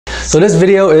So this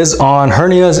video is on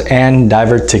hernias and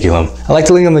diverticulum. I like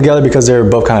to link them together because they're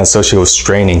both kind of associated with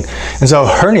straining. And so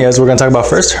hernias, we're going to talk about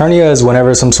first. Hernia is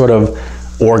whenever some sort of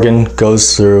organ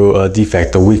goes through a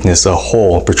defect, a weakness, a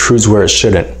hole, protrudes where it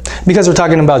shouldn't. Because we're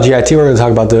talking about GIT, we're going to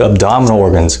talk about the abdominal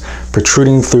organs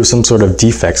protruding through some sort of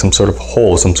defect, some sort of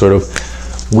hole, some sort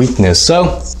of weakness.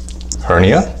 So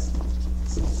hernia,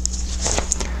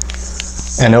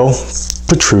 and it'll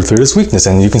protrude through this weakness,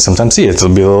 and you can sometimes see it.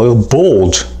 It'll be a little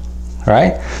bulge,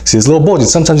 right? See this little bulge, and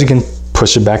sometimes you can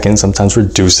push it back in, sometimes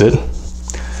reduce it,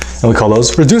 and we call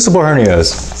those reducible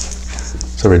hernias.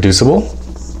 So reducible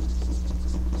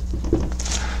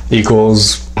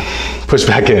equals push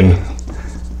back in.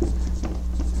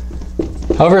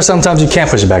 However, sometimes you can't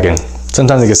push it back in.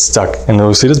 Sometimes it gets stuck, and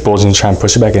you'll see this bulge and you try and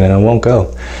push it back in and it won't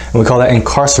go. And we call that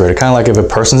incarcerated. Kind of like if a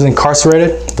person's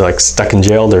incarcerated, they're like stuck in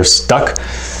jail, they're stuck.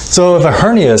 So if a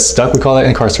hernia is stuck, we call that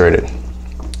incarcerated.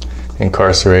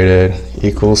 Incarcerated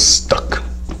equals stuck.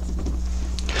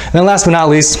 And then last but not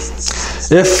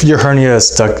least, if your hernia is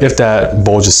stuck, if that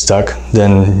bulge is stuck,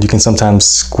 then you can sometimes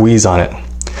squeeze on it.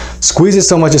 Squeeze it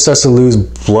so much it starts to lose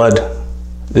blood.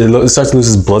 It starts to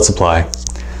lose its blood supply.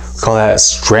 We call that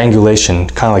strangulation.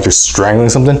 Kind of like you're strangling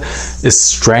something. It's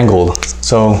strangled.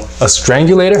 So a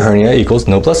strangulated hernia equals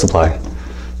no blood supply.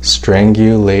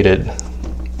 Strangulated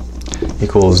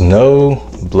equals no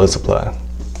blood supply.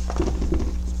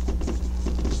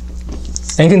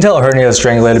 And you can tell a hernia is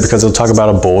strangulated because it'll talk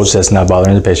about a bulge that's not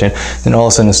bothering the patient. Then all of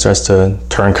a sudden it starts to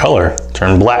turn color,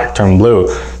 turn black, turn blue,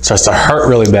 starts to hurt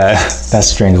really bad. That's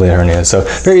strangulated hernia. So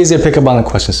very easy to pick up on the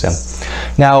question stem.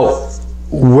 Now,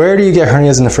 where do you get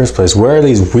hernias in the first place? Where are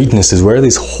these weaknesses? Where are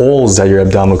these holes that your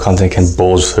abdominal content can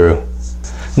bulge through?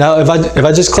 Now, if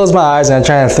I just close my eyes and I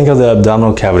try to think of the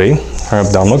abdominal cavity, trying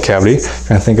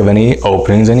to think of any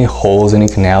openings, any holes, any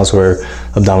canals where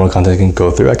abdominal content can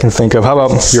go through, I can think of, how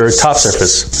about your top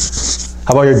surface?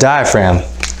 How about your diaphragm?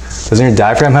 Doesn't your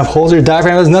diaphragm have holes? Your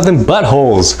diaphragm has nothing but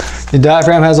holes. Your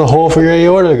diaphragm has a hole for your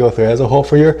aorta to go through. It has a hole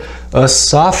for your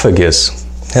esophagus.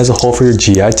 It has a hole for your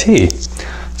GIT.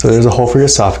 So there's a hole for your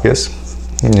esophagus,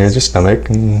 and here's your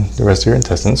stomach and the rest of your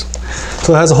intestines.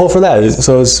 So it has a hole for that.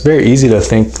 So it's very easy to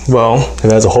think, well, if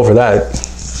it has a hole for that,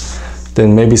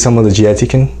 then maybe some of the GIT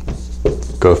can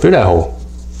go through that hole.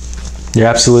 You're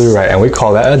absolutely right, and we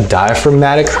call that a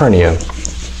diaphragmatic hernia.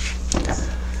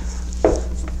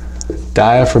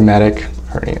 Diaphragmatic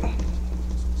hernia.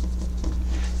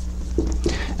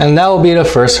 And that will be the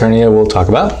first hernia we'll talk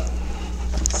about.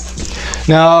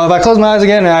 Now, if I close my eyes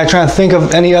again and I try to think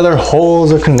of any other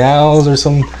holes or canals or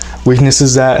some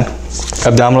weaknesses that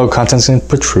abdominal contents can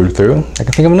protrude through, I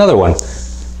can think of another one.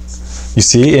 You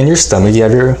see, in your stomach, you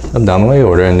have your abdominal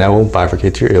aorta, and that will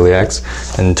bifurcate to your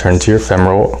iliacs and turn to your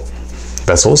femoral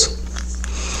vessels.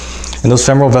 And those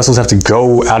femoral vessels have to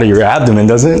go out of your abdomen,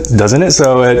 doesn't it?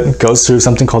 So it goes through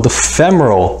something called the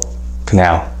femoral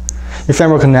canal. Your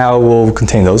femoral canal will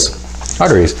contain those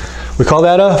arteries. We call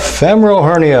that a femoral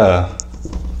hernia.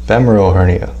 Femoral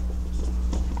hernia.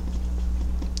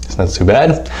 It's not too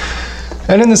bad.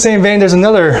 And in the same vein, there's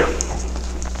another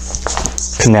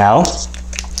canal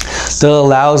that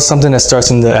allows something that starts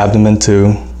in the abdomen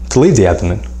to leave the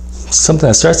abdomen. Something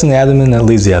that starts in the abdomen that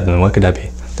leaves the abdomen. What could that be?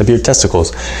 That'd be your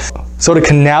testicles. So the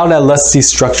canal that lets these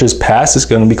structures pass is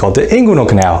going to be called the inguinal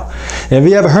canal. And if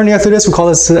you have a hernia through this, we call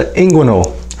this the inguinal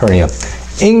hernia.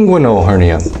 Inguinal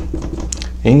hernia.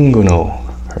 Inguinal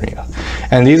hernia.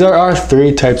 And these are our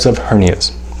three types of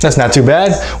hernias. That's not too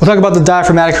bad. We'll talk about the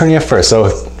diaphragmatic hernia first. So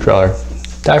draw our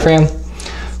diaphragm.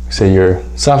 We say your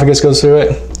esophagus goes through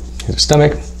it. Here's your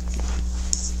stomach.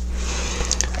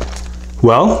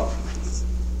 Well,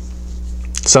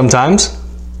 sometimes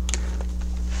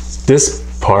this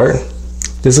part,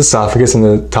 this esophagus and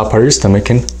the top part of your stomach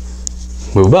can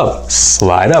move up,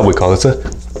 slide up. We call this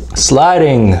a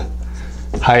sliding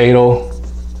hiatal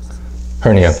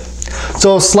hernia.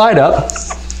 So slide up.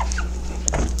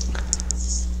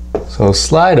 So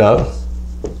slide up.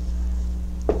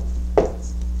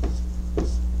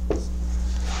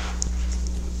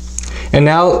 And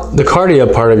now the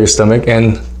cardia part of your stomach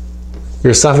and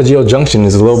your esophageal junction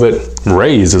is a little bit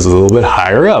raised, is a little bit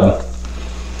higher up.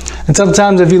 And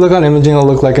sometimes if you look on imaging, it'll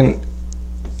look like an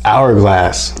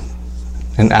hourglass.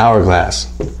 An hourglass.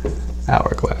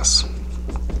 Hourglass.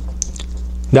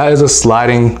 That is a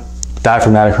sliding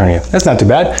diaphragmatic hernia. That's not too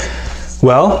bad.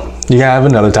 Well, you have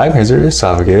another type. Here's your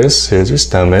esophagus. Here's your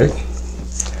stomach.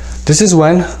 This is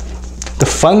when the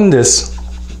fundus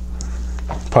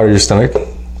part of your stomach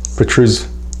protrudes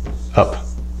up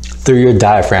through your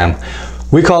diaphragm.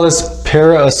 We call this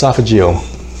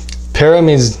paraesophageal. Para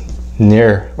means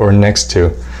near or next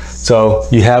to. So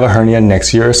you have a hernia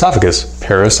next to your esophagus,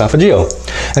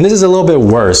 paraesophageal. And this is a little bit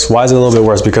worse. Why is it a little bit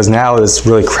worse? Because now it's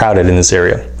really crowded in this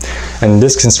area. And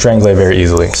this can strangulate very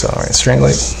easily. So, all right,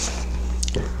 strangulate.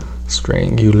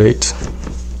 Strangulate.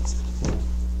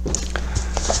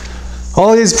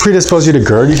 All these predispose you to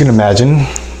GERD, you can imagine.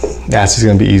 That's just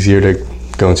going to be easier to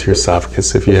go into your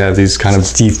esophagus if you have these kind of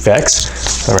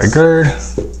defects. All right,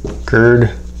 GERD.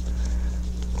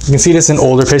 You can see this in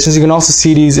older patients. You can also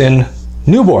see these in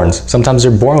newborns. Sometimes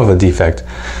they're born with a defect.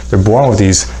 They're born with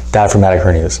these diaphragmatic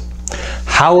hernias.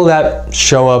 How will that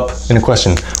show up in a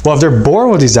question? Well, if they're born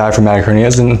with these diaphragmatic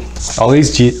hernias, then all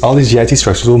these GIT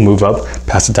structures will move up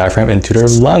past the diaphragm into their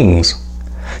lungs.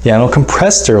 Yeah, and it'll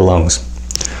compress their lungs.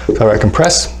 So, all right,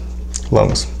 compress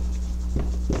lungs.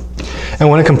 And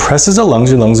when it compresses the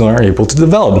lungs, your lungs aren't able to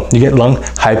develop. You get lung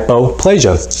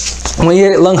hypoplasia. And when you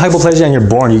get lung hypoplasia and you're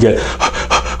born, you get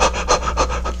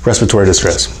respiratory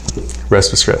distress.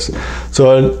 So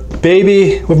a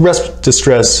baby with respiratory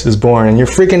distress is born and you're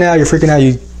freaking out,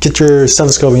 you get your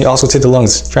stethoscope and you also take the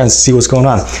lungs, trying to see what's going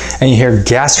on. And you hear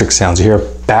gastric sounds, you hear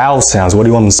bowel sounds. What do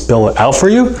you want them to spill it out for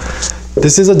you?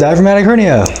 This is a diaphragmatic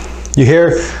hernia. You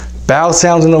hear bowel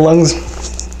sounds in the lungs,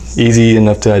 easy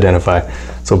enough to identify.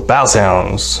 So bowel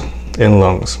sounds in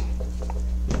lungs.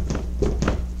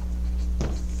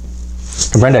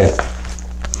 Comprende?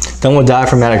 Done with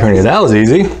diaphragmatic hernia. That was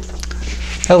easy.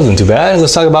 That wasn't too bad.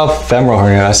 Let's talk about femoral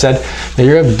hernia. I said that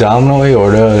your abdominal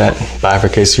aorta that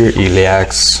bifurcates your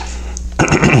iliacs,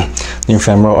 your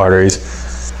femoral arteries,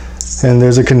 and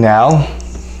there's a canal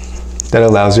that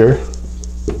allows your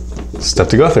stuff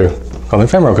to go through, called the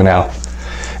femoral canal.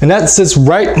 And that sits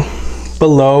right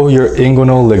below your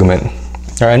inguinal ligament.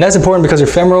 All right, and that's important because your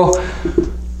femoral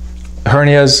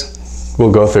hernias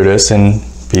will go through this and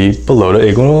be below the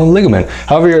inguinal ligament.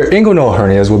 However, your inguinal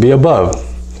hernias will be above.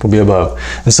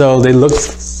 And so they look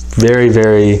very,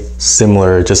 very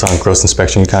similar just on gross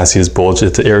inspection. You kind of see this bulge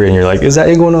at the area and you're like, is that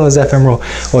inguinal, is that femoral?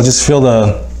 Well, just feel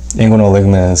the inguinal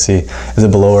ligament and see, is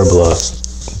it below or below?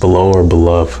 Below or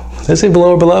below? Did I say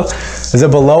below or below? Is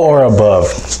it below or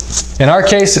above? In our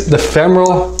case, the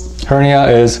femoral hernia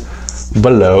is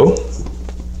below.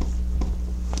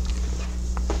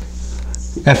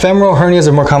 And femoral hernias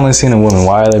are more commonly seen in women.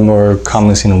 Why are they more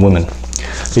commonly seen in women?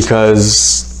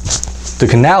 Because the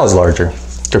canal is larger,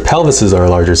 their pelvises are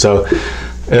larger, so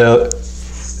it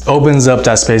opens up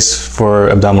that space for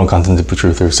abdominal content to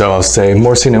protrude through. So I'll say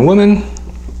more seen in women.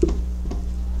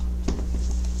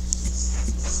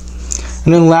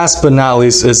 And then last but not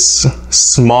least, it's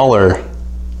smaller.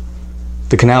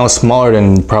 The canal is smaller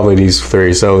than probably these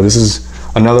three, so this is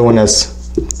another one that's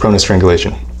prone to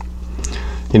strangulation.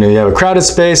 You know, you have a crowded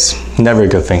space, never a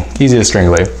good thing, easy to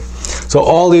strangulate. So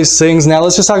all these things. Now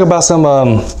let's just talk about some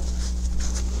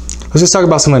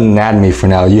anatomy for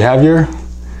now. You have your,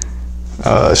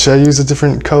 should I use a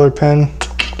different color pen?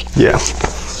 Yeah,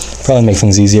 probably make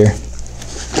things easier.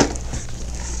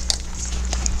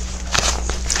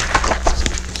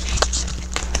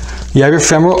 You have your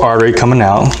femoral artery coming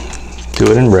out, do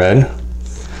it in red.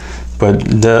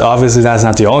 But obviously that's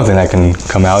not the only thing that can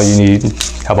come out. You need,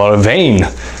 how about a vein?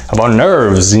 How about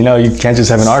nerves? You know, you can't just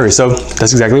have an artery. So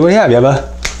that's exactly what you have. You have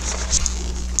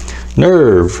a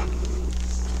nerve.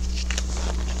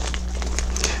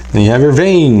 Then you have your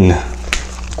vein.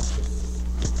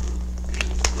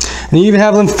 And you even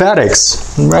have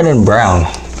lymphatics, red and brown.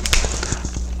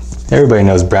 Everybody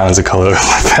knows brown is the color of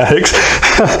lymphatics.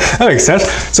 That makes sense.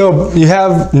 So you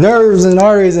have nerves and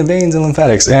arteries and veins and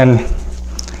lymphatics. And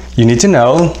you need to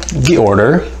know the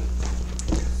order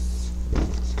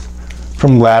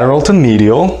from lateral to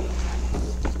medial.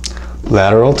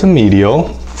 Lateral to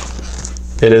medial.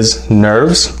 It is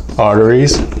nerves,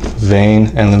 arteries,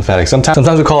 vein, and lymphatic.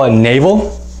 Sometimes we call it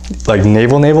navel, like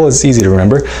navel. It's easy to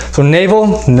remember. So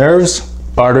navel, nerves,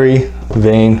 artery,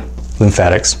 vein,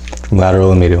 lymphatics, from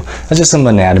lateral and medial. That's just some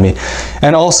anatomy.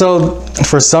 And also,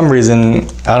 for some reason,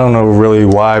 I don't know really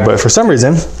why, but for some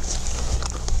reason,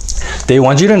 they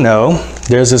want you to know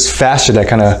there's this fascia that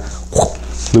kind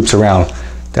of loops around,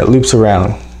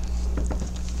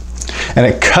 and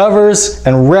it covers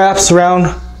and wraps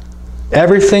around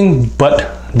everything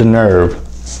but the nerve.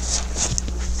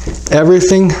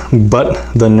 Everything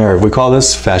but the nerve. We call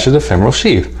this fascia the femoral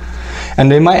sheath. And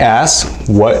they might ask,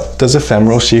 what does a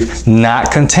femoral sheath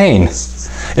not contain?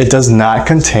 It does not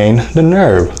contain the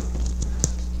nerve.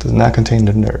 It does not contain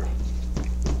the nerve.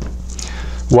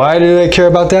 Why do they care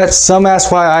about that? Some ask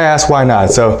why, I ask why not.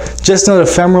 So just know the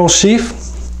femoral sheath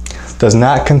does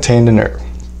not contain the nerve.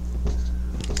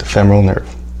 The femoral nerve.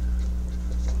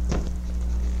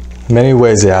 Many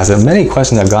ways they ask it. Many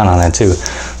questions have gone on that too.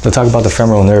 they'll talk about the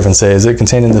femoral nerve and say, is it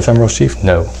contained in the femoral sheath?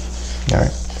 No. All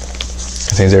right.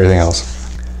 Contains everything else.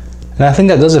 And I think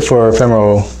that does it for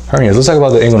femoral hernias. Let's talk about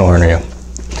the inguinal hernia.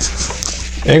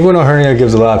 Inguinal hernia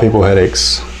gives a lot of people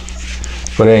headaches,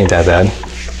 but it ain't that bad.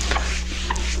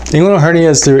 Inguinal hernia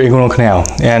is through inguinal canal.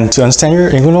 And to understand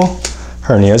your inguinal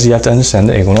hernias, you have to understand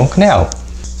the inguinal canal.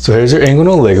 So here's your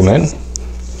inguinal ligament.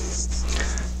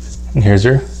 And here's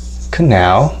your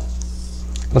canal,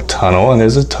 a tunnel, and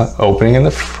there's an opening in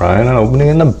the front and an opening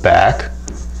in the back.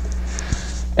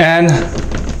 And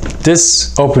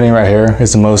this opening right here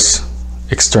is the most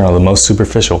external, the most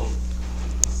superficial.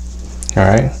 All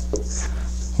right.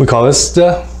 We call this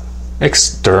the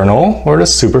external or the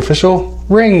superficial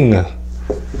ring.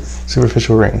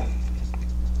 Superficial ring.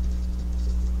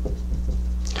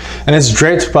 And it's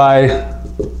draped by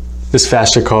this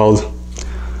fascia called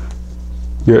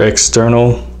your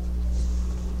external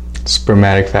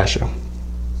spermatic fascia.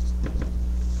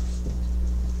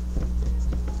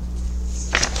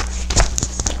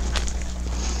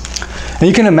 And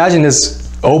you can imagine this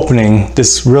opening,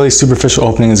 this really superficial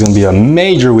opening is going to be a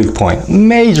major weak point.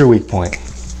 Major weak point.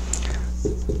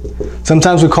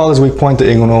 Sometimes we call this weak point the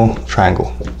inguinal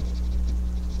triangle.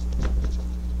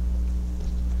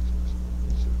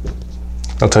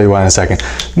 I'll tell you why in a second.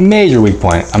 Major weak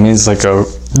point. I mean, it's like a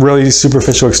really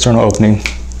superficial external opening.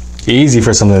 Easy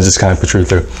for something to just kind of protrude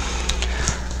through.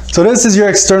 So this is your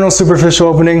external superficial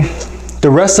opening. The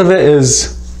rest of it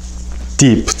is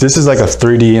deep. This is like a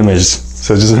 3D image.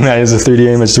 So just imagine it's a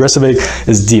 3D image. The rest of it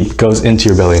is deep, goes into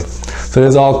your belly. So it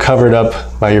is all covered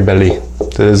up by your belly.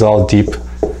 So it is all deep,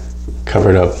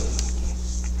 covered up.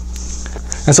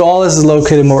 And so all this is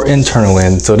located more internally.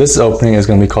 And so this opening is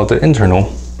going to be called the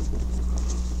internal,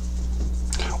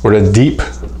 or the deep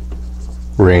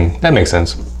ring. That makes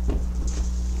sense.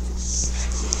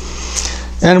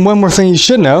 And one more thing you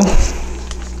should know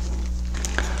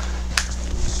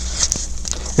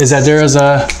is that there is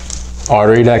a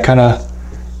artery that kind of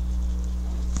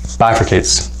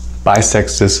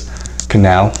bisects this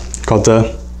canal, called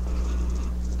the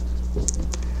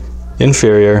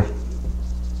inferior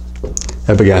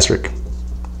epigastric.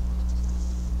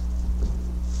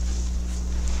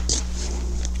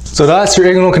 So that's your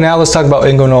inguinal canal. Let's talk about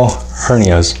inguinal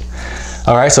hernias.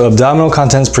 All right, so abdominal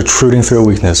contents protruding through a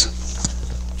weakness.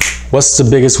 What's the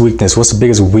biggest weakness? What's the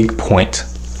biggest weak point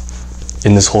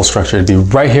in this whole structure? It'd be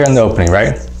right here in the opening,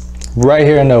 right? Right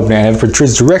here in the opening. And if it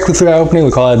protrudes directly through that opening,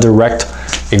 we call it a direct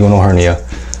inguinal hernia.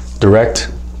 Direct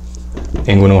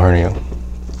inguinal hernia.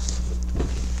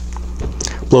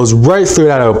 Blows right through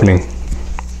that opening.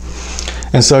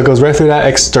 And so it goes right through that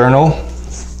external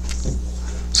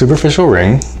superficial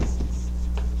ring.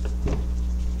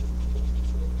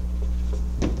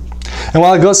 And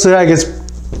while it goes through that, it gets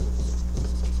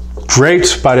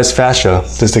draped by this fascia,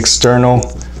 this external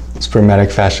spermatic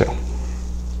fascia.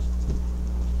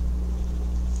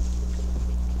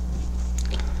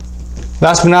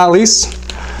 Last but not least,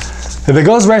 if it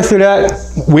goes right through that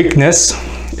weakness,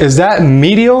 is that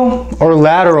medial or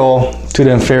lateral to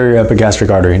the inferior epigastric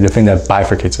artery, the thing that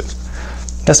bifurcates it?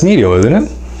 That's medial, isn't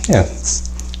it? Yeah.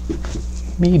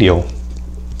 Medial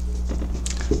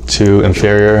to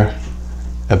inferior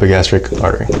epigastric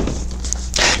artery.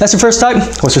 That's your first type.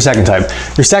 What's your second type?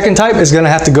 Your second type is going to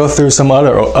have to go through some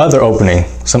other opening,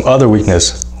 some other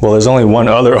weakness. Well, there's only one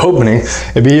other opening.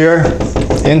 It'd be your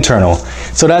internal.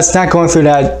 So that's not going through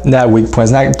that weak point.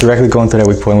 It's not directly going through that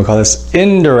weak point. We call this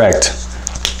indirect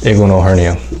inguinal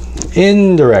hernia.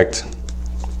 Indirect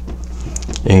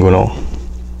inguinal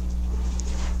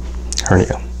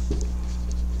hernia.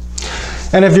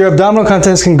 And if your abdominal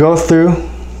contents can go through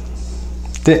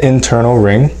the internal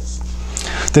ring,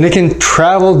 then it can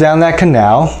travel down that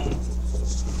canal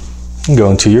and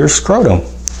go into your scrotum.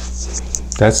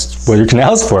 That's what your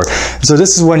canal is for. So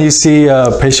this is when you see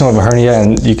a patient with a hernia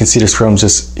and you can see the scrotum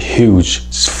just huge,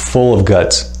 just full of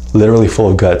guts, literally full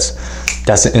of guts.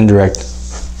 That's an indirect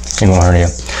inguinal hernia.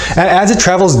 And as it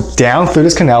travels down through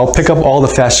this canal, it'll pick up all the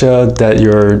fascia that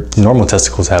your normal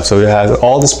testicles have. So it has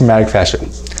all the spermatic fascia.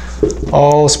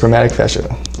 All spermatic fascia.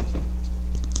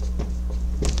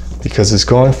 Because it's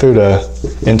going through the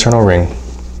internal ring.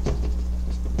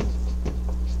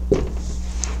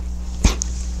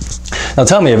 Now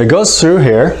tell me, if it goes through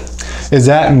here, is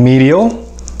that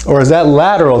medial or is that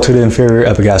lateral to the inferior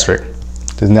epigastric?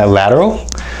 Isn't that lateral?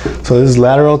 So this is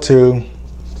lateral to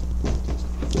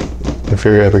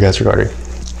inferior epigastric artery.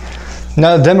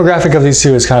 Now the demographic of these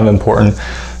two is kind of important.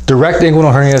 Direct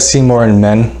inguinal hernia is seen more in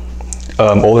men.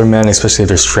 Older men, especially if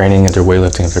they're straining, if they're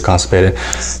weightlifting, if they're constipated,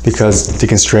 because they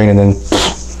can strain and then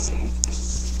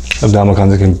abdominal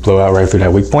contents can blow out right through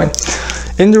that weak point.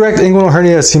 Indirect inguinal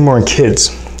hernia is seen more in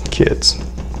kids.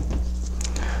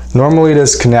 Normally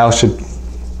this canal should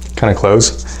kind of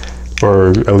close, or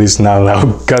at least not allow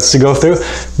guts to go through.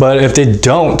 But if they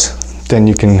don't, then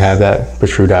you can have that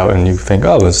protrude out and you think,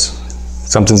 oh,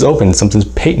 something's open, something's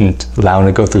patent, allowing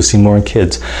it to go through, seen more in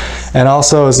kids. And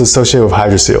also it's associated with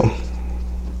hydrocele.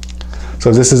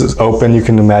 So if this is open, you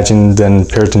can imagine then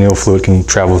peritoneal fluid can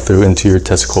travel through into your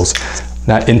testicles.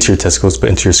 Not into your testicles, but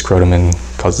into your scrotum and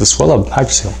cause it to swell up,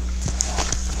 hydrocele.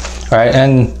 All right,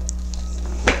 and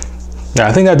yeah,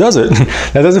 I think that does it.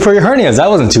 That does it for your hernias. That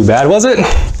wasn't too bad, was it?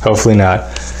 Hopefully not.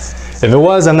 If it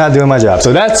was, I'm not doing my job.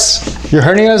 So that's your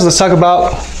hernias. Let's talk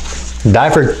about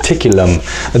diverticulum.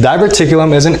 A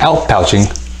diverticulum is an outpouching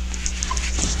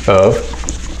of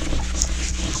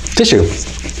tissue.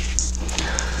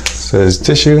 So there's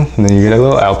tissue, and then you get a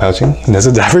little outpouching, and that's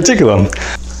a diverticulum.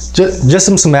 Just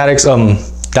some somatics.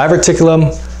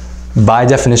 Diverticulum, by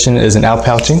definition, is an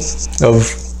outpouching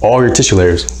of all your tissue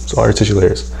layers. So all your tissue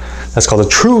layers. That's called a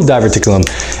true diverticulum.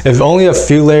 If only a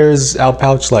few layers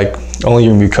outpouch, like only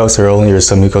your mucosa or only your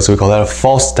submucosa, we call that a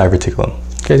false diverticulum.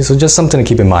 Okay, so just something to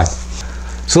keep in mind.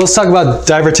 So let's talk about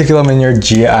diverticulum in your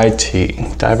GIT.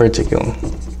 Diverticulum.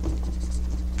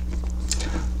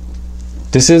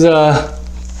 This is a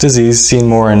disease seen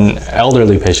more in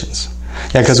elderly patients.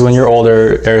 Yeah, because when you're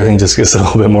older, everything just gets a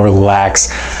little bit more lax.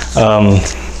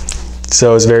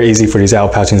 So it's very easy for these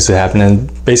outpouchings to happen. And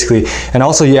basically, and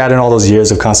also you add in all those years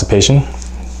of constipation.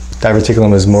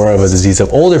 Diverticulum is more of a disease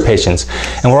of older patients.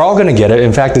 And we're all gonna get it.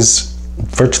 In fact, it's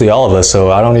virtually all of us.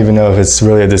 So I don't even know if it's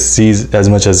really a disease as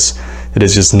much as it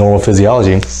is just normal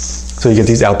physiology. So you get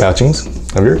these outpouchings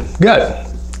of your gut.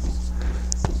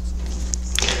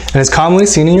 And it's commonly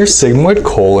seen in your sigmoid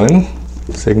colon.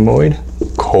 Sigmoid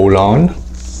colon.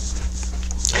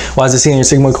 Why is it seen in your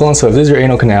sigmoid colon? So if this is your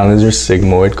anal canal and this is your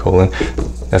sigmoid colon,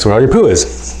 that's where all your poo is.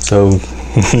 So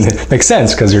it makes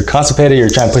sense because you're constipated, you're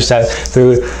trying to push that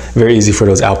through. Very easy for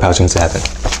those outpouchings to happen.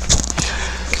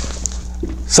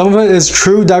 Some of it is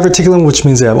true diverticulum, which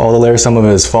means they have all the layers. Some of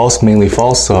it is false, mainly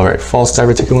false. So all right, false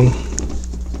diverticulum.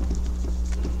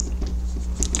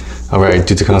 All right,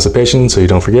 due to constipation, so you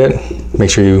don't forget, make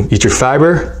sure you eat your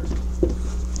fiber.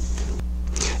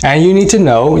 And you need to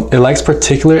know it likes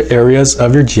particular areas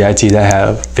of your GIT that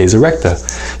have vasa recta.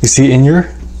 You see in your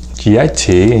GIT,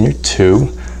 in your tube,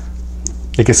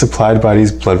 it gets supplied by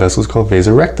these blood vessels called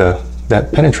vasa recta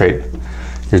that penetrate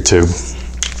your tube.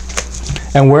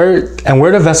 And where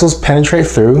the vessels penetrate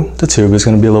through the tube is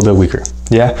going to be a little bit weaker.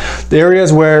 Yeah, the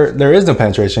areas where there is no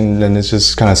penetration, then it's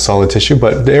just kind of solid tissue,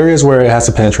 but the areas where it has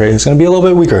to penetrate is going to be a little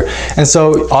bit weaker. And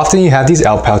so often you have these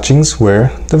outpouchings where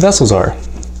the vessels are.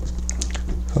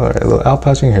 All right, a little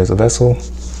outpouching, here's a vessel.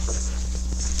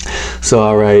 So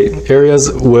all right,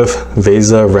 areas with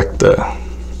vasa recta. All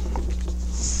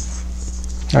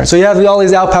right, so you have all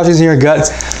these outpouchings in your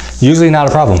gut, usually not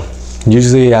a problem.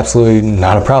 Usually absolutely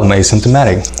not a problem,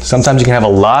 asymptomatic. Sometimes you can have a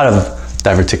lot of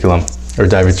diverticulum or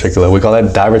diverticula. We call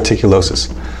that diverticulosis.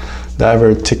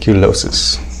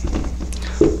 Diverticulosis.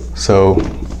 So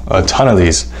a ton of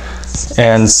these.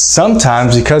 And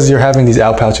sometimes, because you're having these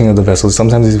outpouching of the vessels,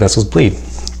 sometimes these vessels bleed.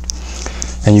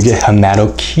 And you get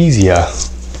hematochezia.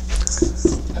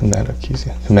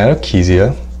 Hematochezia.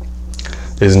 Hematochezia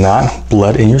is not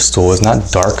blood in your stool, it's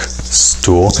not dark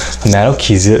stool.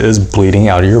 Hematochezia is bleeding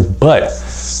out of your butt.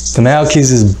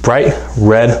 Hematochezia is bright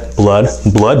red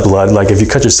blood, like if you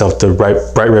cut yourself, the bright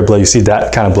red blood, you see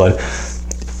that kind of blood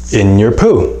in your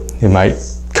poo. It might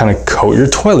kind of coat your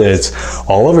toilet, it's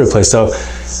all over the place. So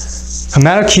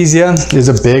hematochezia is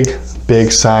a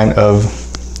big sign of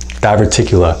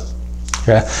diverticula.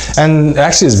 Yeah, and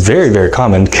actually it's very, very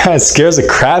common. It kind of scares the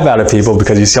crap out of people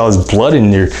because you see all this blood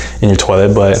in your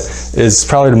toilet, but it's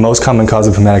probably the most common cause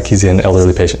of hematochezia in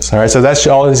elderly patients. All right, so that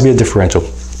should always be a differential.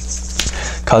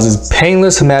 Causes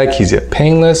painless hematochezia.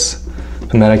 Painless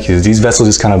hematochezia. These vessels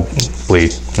just kind of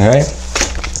bleed. All right.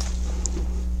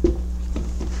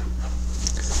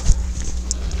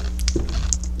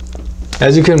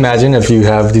 As you can imagine, if you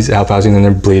have these outpouchings and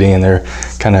they're bleeding and they're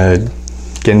kind of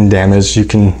getting damaged, you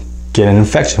can get an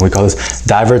infection. We call this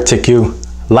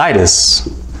diverticulitis.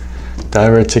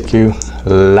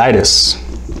 Diverticulitis.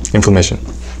 Inflammation.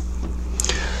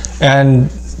 And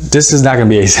this is not going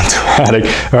to be asymptomatic.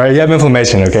 All right, you have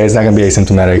inflammation, okay? It's not going to be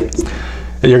asymptomatic.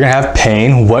 You're going to have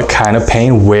pain. What kind of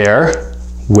pain? Where?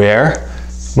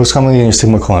 Most commonly in your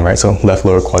sigmoid colon, right? So left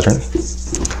lower quadrant.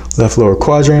 Left lower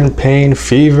quadrant, pain,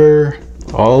 fever,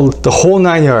 the whole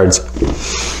 9 yards.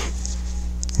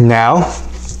 Now,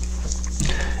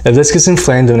 if this gets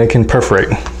inflamed, then it can perforate.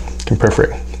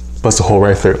 Bust a hole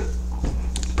right through.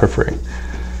 Perforate.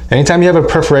 Anytime you have a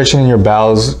perforation in your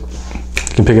bowels,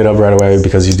 you can pick it up right away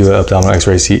because you do an abdominal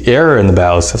x-ray, see air in the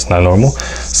bowels. That's not normal.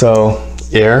 So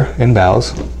air in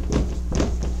bowels.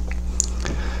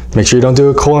 Make sure you don't do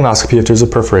a colonoscopy if there's a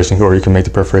perforation, or you can make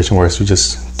the perforation worse. You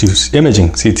just do imaging,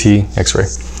 CT, x-ray.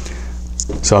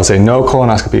 So I'll say no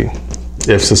colonoscopy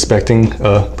if suspecting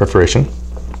a perforation.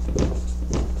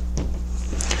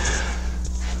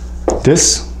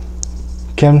 This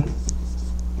can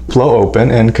flow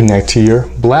open and connect to your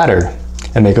bladder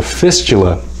and make a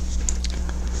fistula.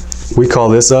 We call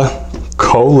this a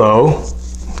colo,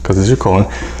 because it's your colon,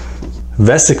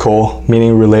 vesicle,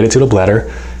 meaning related to the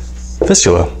bladder,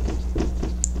 fistula.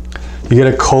 You get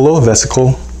a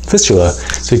colovesical fistula,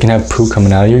 so you can have poo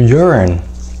coming out of your urine.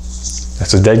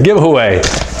 That's a dead giveaway.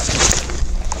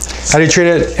 How do you treat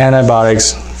it?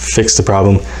 Antibiotics, fix the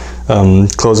problem,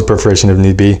 close the perforation if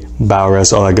need be, bowel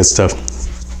rest, all that good stuff.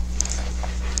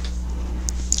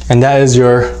 And that is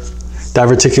your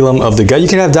diverticulum of the gut. You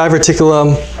can have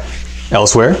diverticulum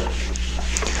elsewhere.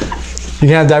 You can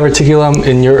have diverticulum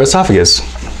in your esophagus.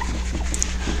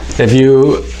 If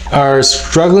you are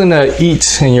struggling to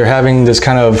eat and you're having this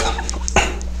kind of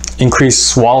increased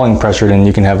swallowing pressure, then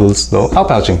you can have this little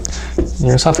outpouching in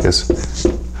your esophagus.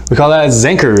 We call that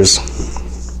Zenker's.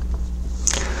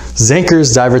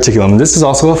 Zenker's diverticulum. This is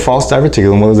also a false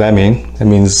diverticulum. What does that mean? It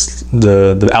means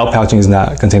the outpouching is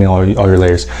not containing all your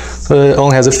layers. So it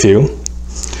only has a few.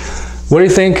 What do you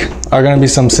think are going to be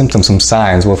some symptoms, some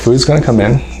signs? Well, food's going to come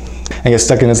in and get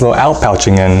stuck in this little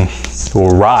outpouching and it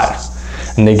will rot.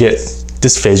 And they get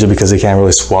dysphagia because they can't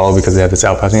really swallow because they have this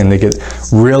outpouching, and they get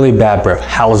really bad breath,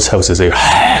 halitosis. You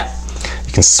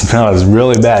can smell it, it's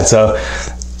really bad. So,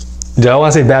 do I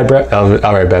want to say bad breath?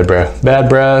 All right, bad breath. Bad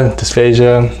breath,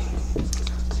 dysphagia.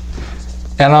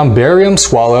 And on barium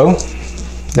swallow,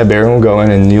 that barium will go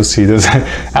in and you'll see this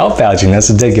outpouching. That's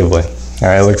a dead giveaway. All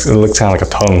right, it looks kind of like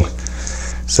a tongue.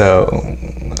 So,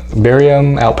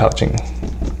 barium outpouching.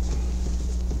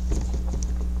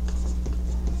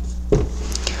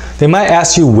 They might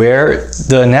ask you where.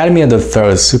 The anatomy of the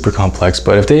throat is super complex,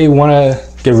 but if they want to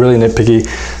get really nitpicky,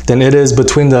 then it is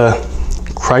between the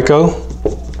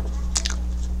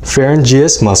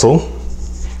cricopharyngeus muscle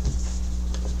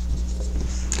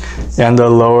and the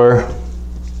lower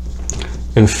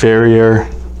inferior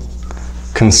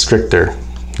constrictor.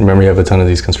 Remember, you have a ton of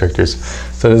these constrictors.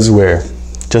 So this is where,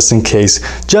 just in case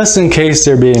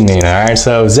they're being mean. All right,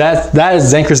 so that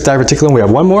is Zenker's diverticulum. We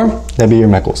have one more, that'd be your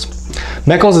Meckel's.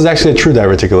 Meckel's is actually a true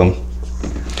diverticulum.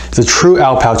 It's a true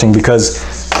outpouching because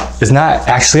it's not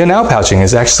actually an outpouching.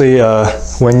 It's actually,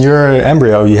 when you're an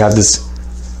embryo, you have this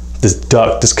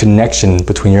duct, this connection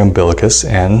between your umbilicus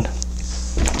and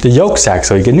the yolk sac,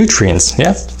 so you get nutrients,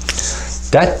 yeah?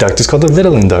 That duct is called the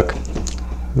vitelline duct.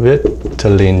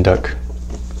 Vitelline duct.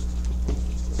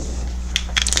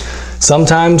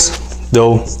 Sometimes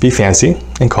they'll be fancy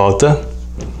and call it the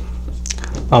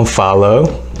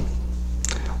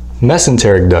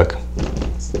omphallo-mesenteric duct.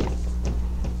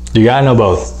 You gotta know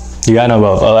both. You gotta know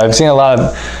both. I've seen a lot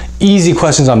of easy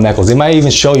questions on Meckel's. They might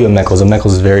even show you a Meckel's. A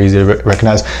Meckel's is very easy to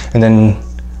recognize. And then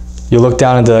you look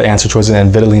down at the answer choices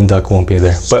and vitelline duct won't be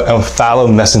there. But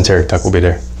omphallo-mesenteric duct will be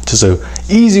there. Just an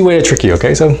easy way to trick you,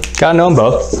 okay? So gotta know them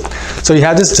both. So you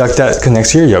have this duct that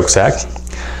connects to your yolk sac,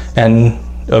 and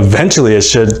eventually it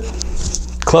should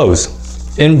close,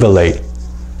 involate,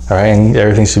 all right? And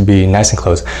everything should be nice and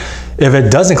closed. If it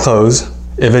doesn't close,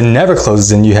 if it never closes,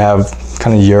 then you have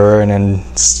kind of urine and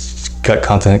gut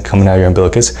content coming out of your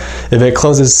umbilicus. If it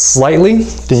closes slightly,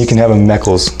 then you can have a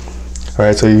Meckel's, all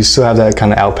right? So you still have that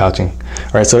kind of outpouching,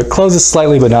 all right? So it closes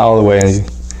slightly, but not all the way, and you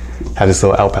have this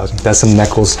little outpouching. That's a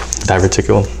Meckel's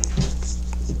diverticulum.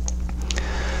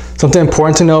 Something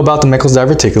important to know about the Meckel's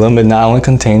diverticulum, it not only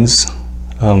contains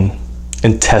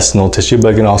intestinal tissue,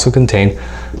 but it can also contain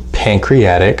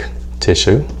pancreatic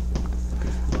tissue.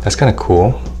 That's kind of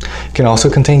cool. It can also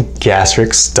contain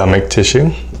gastric stomach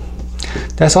tissue.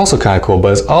 That's also kind of cool,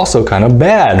 but it's also kind of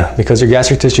bad because your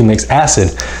gastric tissue makes acid.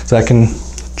 So that can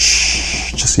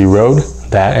just erode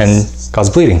that and cause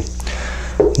bleeding.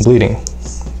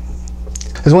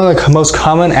 It's one of the most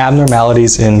common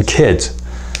abnormalities in kids.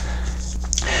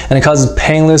 And it causes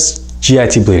painless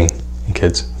GIT bleeding in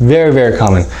kids. Very, very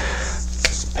common.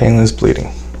 Painless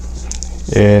bleeding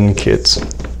in kids.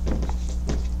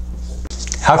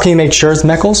 How can you make sure it's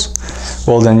Meckel's?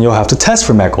 Well, then you'll have to test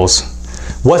for Meckel's.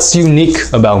 What's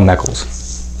unique about Meckel's?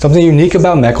 Something unique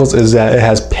about Meckel's is that it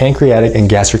has pancreatic and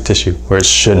gastric tissue where it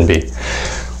shouldn't be.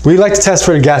 We like to test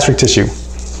for the gastric tissue.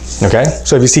 Okay,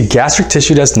 so if you see gastric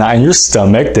tissue that's not in your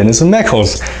stomach, then it's a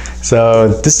Meckel's. So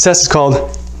this test is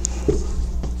called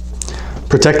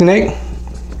protectinate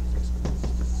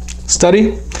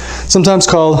study, sometimes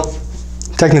called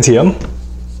technetium.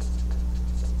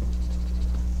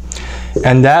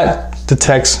 And that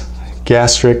detects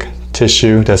gastric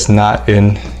tissue that's not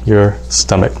in your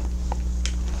stomach.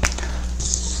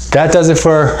 That does it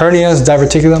for hernias,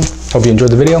 diverticulum. Hope you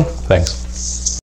enjoyed the video. Thanks.